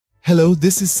Hello,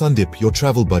 this is Sandip, your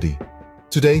travel buddy.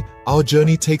 Today, our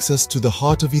journey takes us to the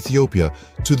heart of Ethiopia,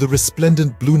 to the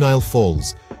resplendent Blue Nile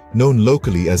Falls, known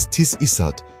locally as Tis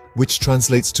Isat, which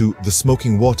translates to the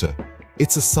smoking water.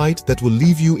 It's a sight that will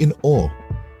leave you in awe.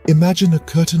 Imagine a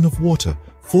curtain of water,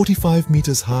 45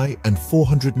 meters high and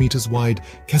 400 meters wide,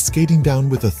 cascading down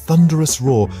with a thunderous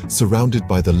roar surrounded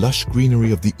by the lush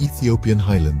greenery of the Ethiopian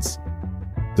highlands.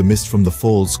 The mist from the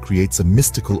falls creates a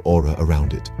mystical aura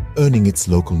around it, earning its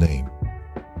local name.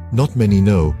 Not many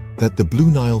know that the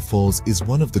Blue Nile Falls is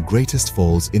one of the greatest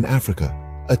falls in Africa,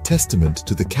 a testament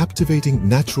to the captivating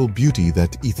natural beauty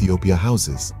that Ethiopia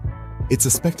houses. It's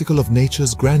a spectacle of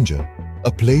nature's grandeur,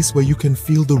 a place where you can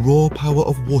feel the raw power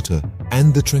of water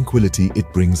and the tranquility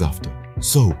it brings after.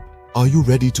 So, are you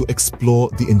ready to explore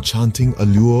the enchanting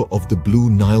allure of the Blue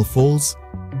Nile Falls?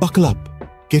 Buckle up!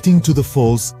 Getting to the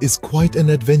falls is quite an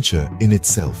adventure in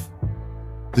itself.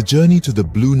 The journey to the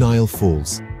Blue Nile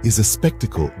Falls is a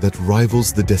spectacle that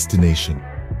rivals the destination.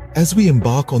 As we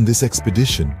embark on this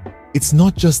expedition, it's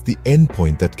not just the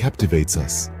endpoint that captivates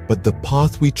us, but the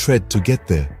path we tread to get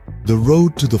there. The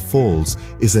road to the falls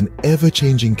is an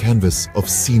ever-changing canvas of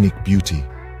scenic beauty.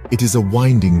 It is a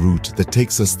winding route that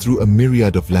takes us through a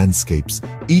myriad of landscapes,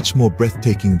 each more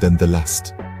breathtaking than the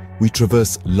last. We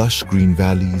traverse lush green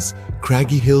valleys,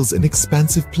 craggy hills and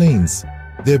expansive plains,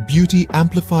 their beauty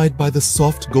amplified by the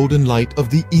soft golden light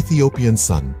of the Ethiopian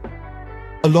sun.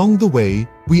 Along the way,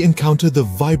 we encounter the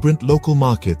vibrant local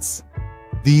markets.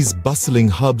 These bustling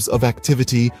hubs of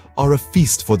activity are a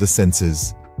feast for the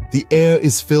senses. The air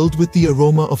is filled with the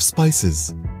aroma of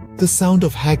spices, the sound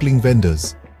of haggling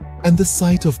vendors, and the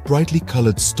sight of brightly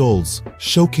colored stalls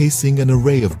showcasing an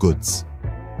array of goods.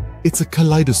 It's a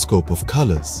kaleidoscope of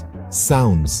colors,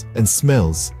 sounds, and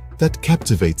smells that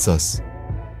captivates us,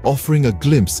 offering a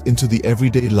glimpse into the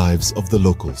everyday lives of the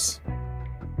locals.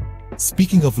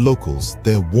 Speaking of locals,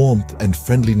 their warmth and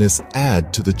friendliness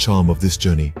add to the charm of this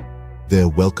journey. Their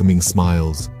welcoming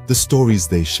smiles, the stories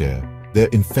they share, their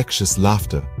infectious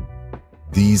laughter.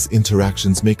 These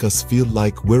interactions make us feel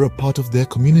like we're a part of their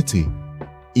community,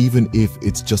 even if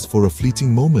it's just for a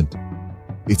fleeting moment.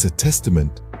 It's a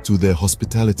testament to their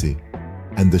hospitality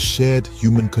and the shared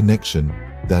human connection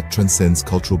that transcends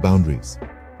cultural boundaries.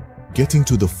 Getting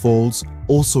to the falls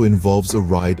also involves a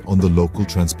ride on the local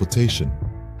transportation.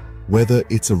 Whether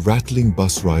it's a rattling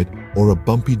bus ride or a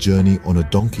bumpy journey on a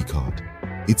donkey cart,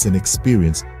 it's an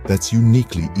experience that's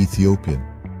uniquely Ethiopian.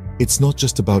 It's not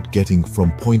just about getting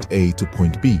from point A to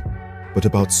point B, but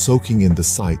about soaking in the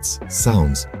sights,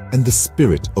 sounds, and the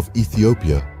spirit of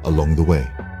Ethiopia along the way.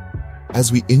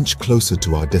 As we inch closer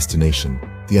to our destination,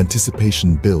 the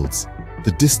anticipation builds.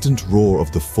 The distant roar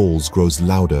of the falls grows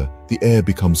louder, the air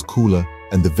becomes cooler,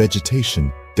 and the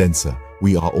vegetation denser.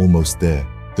 We are almost there.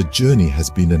 The journey has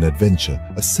been an adventure,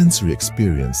 a sensory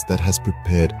experience that has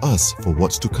prepared us for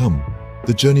what's to come.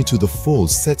 The journey to the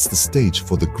falls sets the stage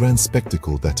for the grand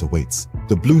spectacle that awaits.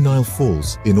 The Blue Nile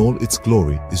Falls, in all its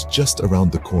glory, is just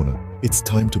around the corner. It's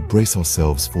time to brace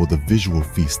ourselves for the visual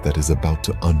feast that is about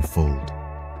to unfold.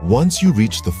 Once you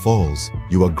reach the falls,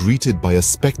 you are greeted by a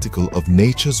spectacle of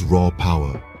nature's raw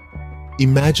power.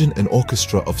 Imagine an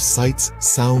orchestra of sights,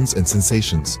 sounds, and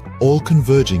sensations, all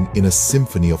converging in a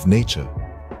symphony of nature.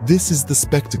 This is the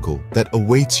spectacle that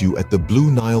awaits you at the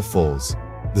Blue Nile Falls.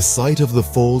 The sight of the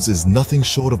falls is nothing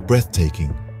short of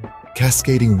breathtaking.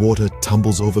 Cascading water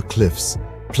tumbles over cliffs,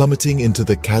 plummeting into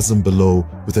the chasm below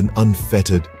with an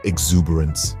unfettered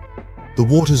exuberance. The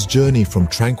water's journey from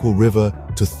tranquil river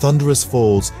to thunderous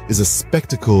falls is a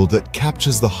spectacle that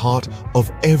captures the heart of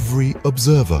every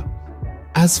observer.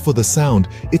 As for the sound,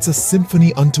 it's a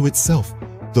symphony unto itself.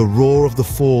 The roar of the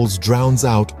falls drowns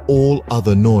out all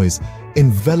other noise,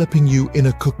 enveloping you in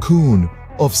a cocoon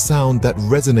of sound that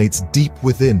resonates deep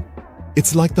within.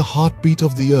 It's like the heartbeat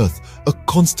of the earth, a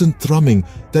constant thrumming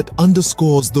that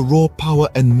underscores the raw power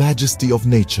and majesty of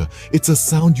nature. It's a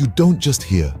sound you don't just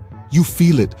hear. You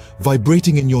feel it,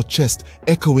 vibrating in your chest,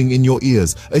 echoing in your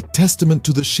ears, a testament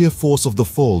to the sheer force of the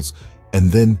falls.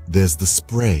 And then there's the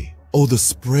spray. Oh, the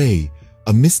spray!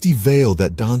 A misty veil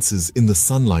that dances in the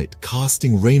sunlight,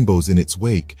 casting rainbows in its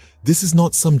wake. This is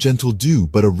not some gentle dew,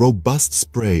 but a robust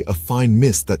spray, a fine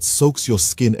mist that soaks your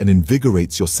skin and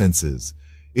invigorates your senses.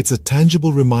 It's a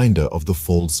tangible reminder of the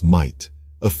fall's might,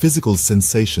 a physical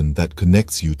sensation that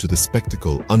connects you to the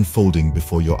spectacle unfolding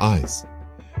before your eyes.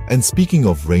 And speaking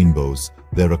of rainbows,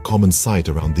 they're a common sight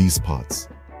around these parts.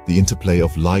 The interplay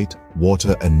of light,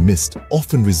 water, and mist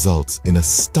often results in a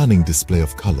stunning display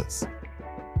of colors.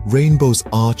 Rainbows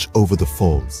arch over the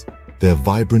falls, their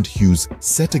vibrant hues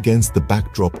set against the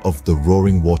backdrop of the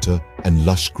roaring water and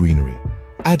lush greenery.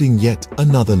 adding yet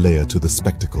another layer to the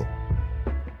spectacle.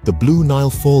 The Blue Nile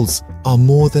Falls are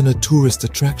more than a tourist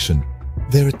attraction.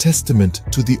 They're a testament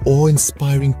to the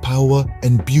awe-inspiring power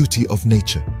and beauty of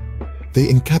nature. They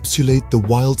encapsulate the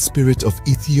wild spirit of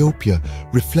Ethiopia,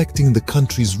 reflecting the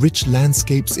country's rich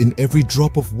landscapes in every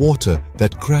drop of water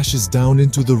that crashes down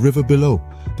into the river below.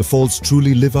 The falls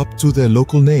truly live up to their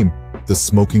local name, the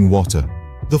smoking water.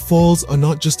 The falls are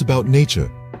not just about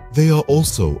nature, they are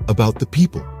also about the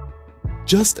people.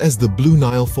 Just as the Blue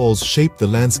Nile Falls shape the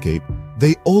landscape,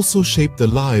 they also shape the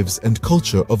lives and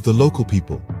culture of the local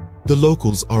people. The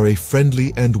locals are a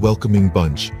friendly and welcoming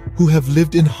bunch who have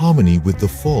lived in harmony with the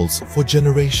falls for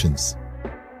generations.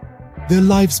 Their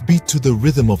lives beat to the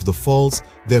rhythm of the falls,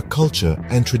 their culture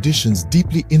and traditions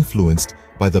deeply influenced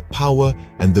by the power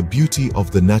and the beauty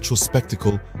of the natural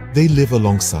spectacle they live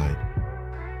alongside.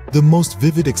 The most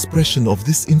vivid expression of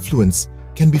this influence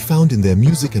can be found in their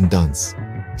music and dance.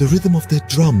 The rhythm of their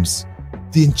drums,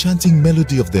 the enchanting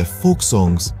melody of their folk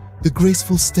songs, the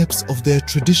graceful steps of their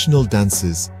traditional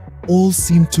dances, all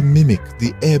seem to mimic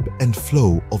the ebb and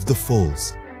flow of the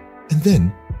falls. And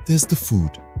then there's the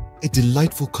food, a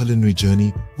delightful culinary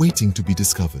journey waiting to be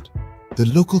discovered. The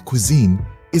local cuisine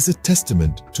is a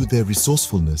testament to their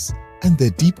resourcefulness and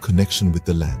their deep connection with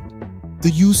the land.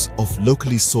 The use of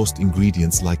locally sourced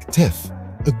ingredients like teff,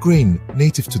 a grain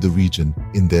native to the region,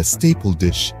 in their staple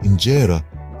dish, injera,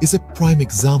 is a prime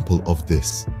example of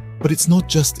this. But it's not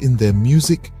just in their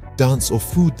music, dance or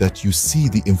food that you see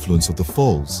the influence of the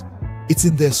falls. It's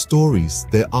in their stories,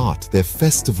 their art, their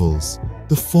festivals.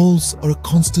 The falls are a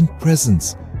constant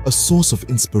presence, a source of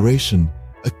inspiration,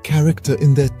 a character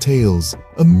in their tales,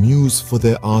 a muse for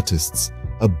their artists,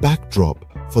 a backdrop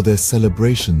for their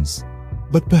celebrations.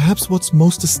 But perhaps what's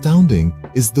most astounding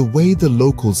is the way the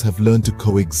locals have learned to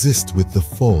coexist with the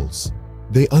falls.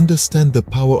 They understand the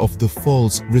power of the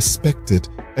falls, respect it,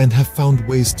 and have found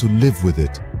ways to live with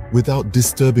it without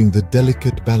disturbing the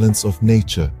delicate balance of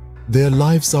nature. Their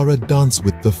lives are a dance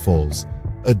with the falls,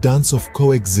 a dance of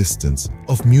coexistence,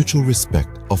 of mutual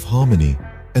respect, of harmony.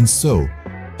 And so,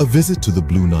 a visit to the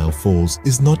Blue Nile Falls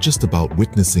is not just about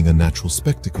witnessing a natural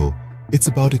spectacle, it's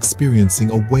about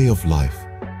experiencing a way of life,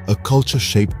 a culture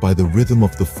shaped by the rhythm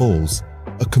of the falls,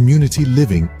 a community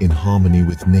living in harmony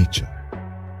with nature.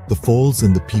 The falls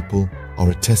and the people are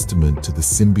a testament to the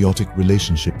symbiotic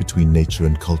relationship between nature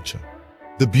and culture.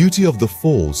 The beauty of the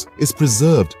falls is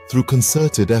preserved through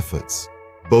concerted efforts.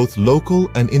 Both local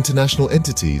and international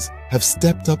entities have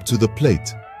stepped up to the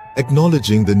plate,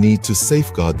 acknowledging the need to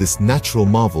safeguard this natural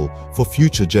marvel for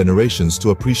future generations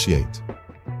to appreciate.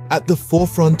 At the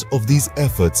forefront of these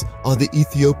efforts are the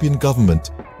Ethiopian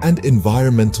government and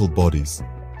environmental bodies,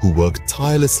 who work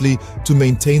tirelessly to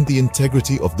maintain the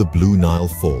integrity of the Blue Nile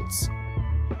Falls.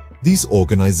 These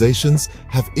organizations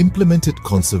have implemented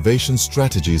conservation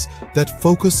strategies that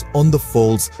focus on the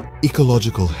falls'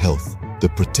 ecological health, the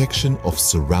protection of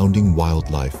surrounding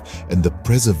wildlife, and the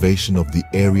preservation of the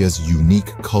area's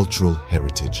unique cultural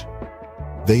heritage.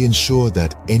 They ensure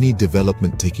that any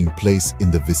development taking place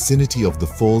in the vicinity of the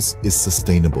falls is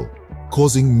sustainable,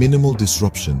 causing minimal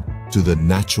disruption to the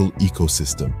natural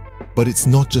ecosystem. But it's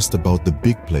not just about the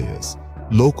big players.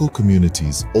 Local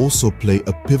communities also play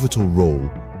a pivotal role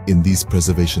in these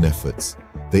preservation efforts.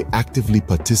 They actively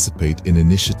participate in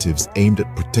initiatives aimed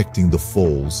at protecting the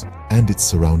falls and its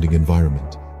surrounding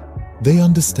environment. They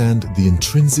understand the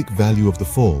intrinsic value of the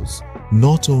falls,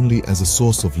 not only as a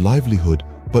source of livelihood,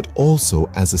 but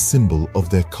also as a symbol of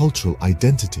their cultural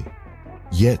identity.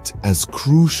 Yet, as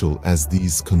crucial as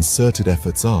these concerted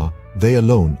efforts are, they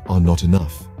alone are not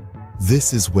enough.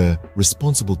 This is where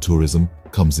responsible tourism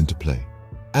comes into play.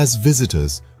 As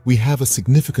visitors, we have a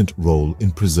significant role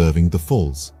in preserving the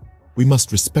falls. We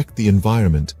must respect the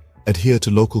environment, adhere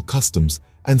to local customs,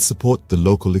 and support the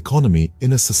local economy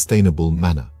in a sustainable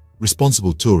manner.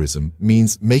 Responsible tourism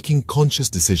means making conscious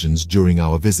decisions during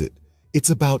our visit.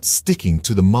 It's about sticking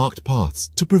to the marked paths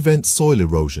to prevent soil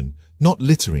erosion, not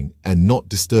littering and not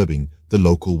disturbing the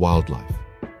local wildlife.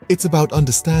 It's about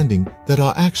understanding that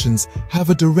our actions have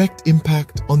a direct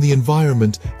impact on the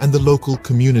environment and the local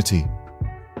community.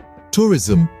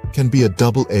 Tourism can be a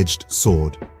double-edged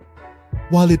sword.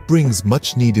 While it brings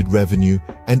much-needed revenue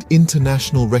and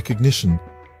international recognition,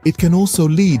 it can also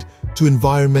lead to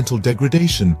environmental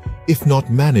degradation if not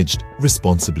managed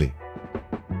responsibly.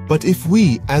 But if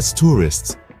we, as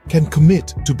tourists, can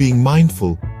commit to being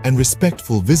mindful and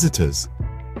respectful visitors,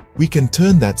 we can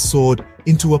turn that sword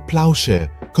into a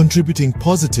plowshare, contributing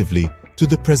positively to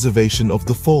the preservation of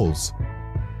the falls.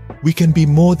 We can be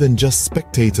more than just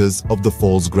spectators of the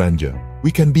falls' grandeur.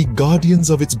 We can be guardians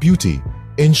of its beauty,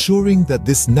 ensuring that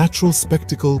this natural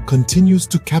spectacle continues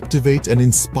to captivate and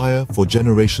inspire for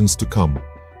generations to come.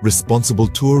 Responsible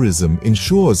tourism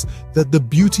ensures that the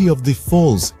beauty of the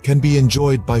falls can be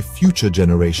enjoyed by future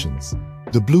generations.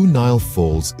 The Blue Nile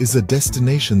Falls is a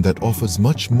destination that offers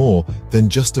much more than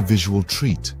just a visual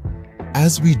treat.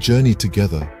 As we journey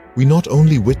together, we not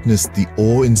only witnessed the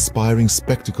awe-inspiring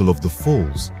spectacle of the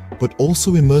falls, but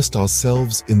also immersed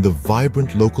ourselves in the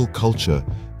vibrant local culture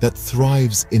that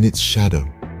thrives in its shadow.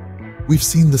 We've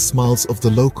seen the smiles of the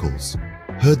locals,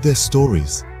 heard their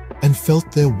stories, and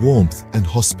felt their warmth and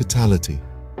hospitality.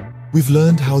 We've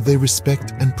learned how they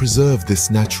respect and preserve this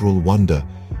natural wonder,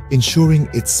 ensuring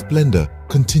its splendor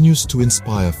continues to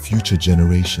inspire future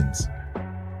generations.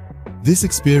 This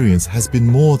experience has been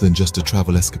more than just a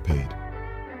travel escapade.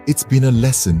 It's been a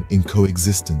lesson in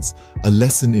coexistence, a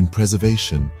lesson in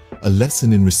preservation, a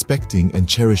lesson in respecting and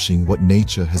cherishing what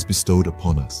nature has bestowed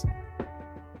upon us.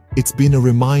 It's been a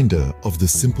reminder of the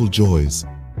simple joys,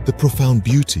 the profound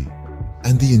beauty,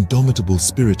 and the indomitable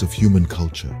spirit of human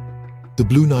culture. The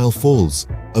Blue Nile Falls,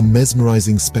 a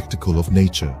mesmerizing spectacle of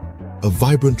nature, a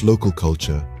vibrant local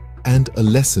culture, and a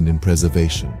lesson in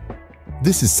preservation.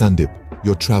 This is Sandip,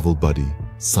 your travel buddy,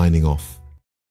 signing off.